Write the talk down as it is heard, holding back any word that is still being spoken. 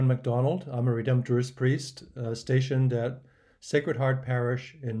MacDonald. I'm a Redemptorist priest stationed at Sacred Heart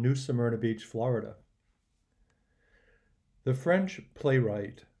Parish in New Smyrna Beach, Florida. The French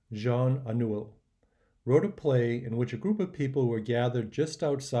playwright Jean Anouilh wrote a play in which a group of people were gathered just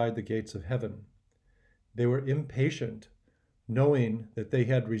outside the gates of heaven. They were impatient, knowing that they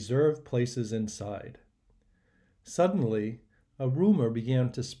had reserved places inside. Suddenly, a rumor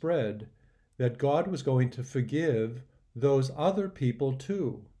began to spread that God was going to forgive those other people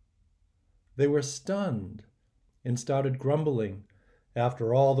too. They were stunned and started grumbling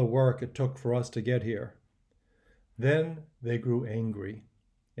after all the work it took for us to get here. Then they grew angry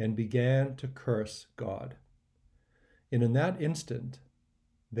and began to curse God. And in that instant,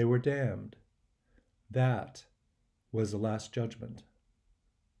 they were damned. That was the last judgment.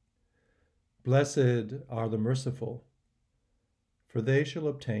 Blessed are the merciful, for they shall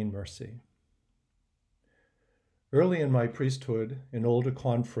obtain mercy. Early in my priesthood, an older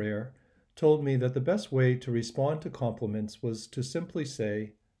confrere told me that the best way to respond to compliments was to simply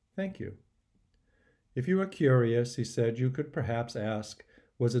say, "Thank you." If you were curious, he said, you could perhaps ask,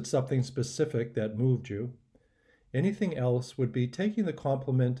 was it something specific that moved you? Anything else would be taking the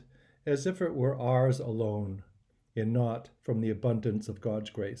compliment as if it were ours alone and not from the abundance of God's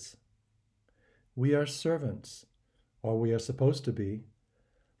grace. We are servants, or we are supposed to be.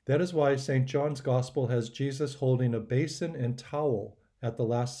 That is why St. John's Gospel has Jesus holding a basin and towel at the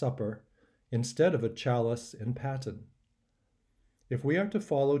Last Supper instead of a chalice and paten. If we are to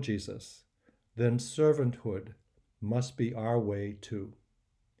follow Jesus, then servanthood must be our way too.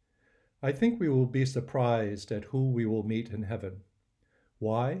 I think we will be surprised at who we will meet in heaven.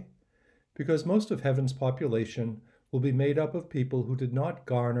 Why? Because most of heaven's population will be made up of people who did not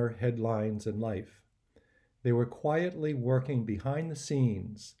garner headlines in life. They were quietly working behind the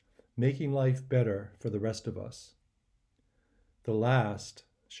scenes, making life better for the rest of us. The last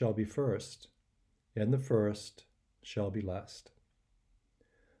shall be first, and the first shall be last.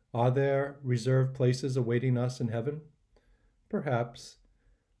 Are there reserved places awaiting us in heaven? Perhaps.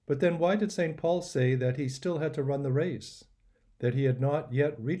 But then why did St. Paul say that he still had to run the race, that he had not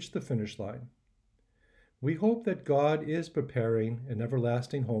yet reached the finish line? We hope that God is preparing an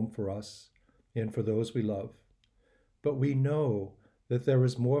everlasting home for us and for those we love. But we know that there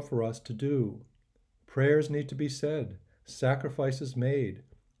is more for us to do. Prayers need to be said, sacrifices made,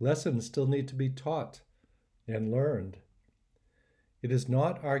 lessons still need to be taught and learned. It is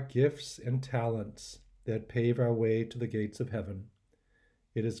not our gifts and talents that pave our way to the gates of heaven.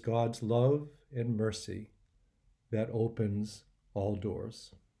 It is God's love and mercy that opens all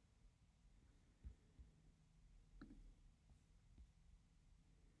doors.